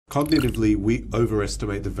Cognitively, we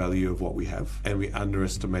overestimate the value of what we have and we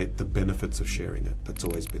underestimate the benefits of sharing it. That's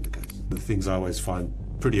always been the case. The things I always find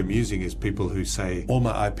pretty amusing is people who say, all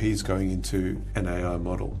my IP is going into an AI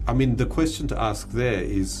model. I mean, the question to ask there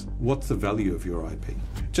is, what's the value of your IP?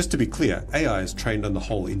 Just to be clear, AI is trained on the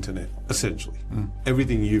whole internet, essentially.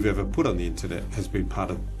 Everything you've ever put on the internet has been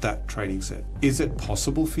part of that training set. Is it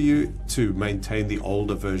possible for you to maintain the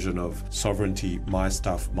older version of sovereignty, my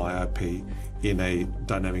stuff, my IP, in a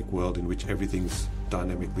dynamic world in which everything's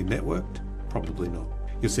dynamically networked? Probably not.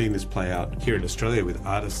 You're seeing this play out here in Australia with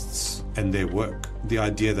artists and their work. The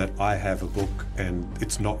idea that I have a book and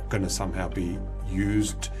it's not going to somehow be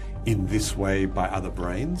used in this way by other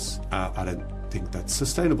brains, I don't think that's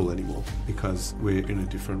sustainable anymore because we're in a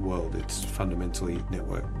different world. It's fundamentally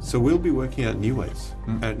networked. So we'll be working out new ways.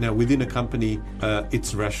 Now, within a company,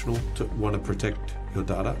 it's rational to want to protect your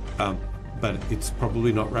data, but it's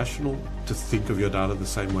probably not rational to think of your data the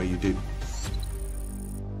same way you did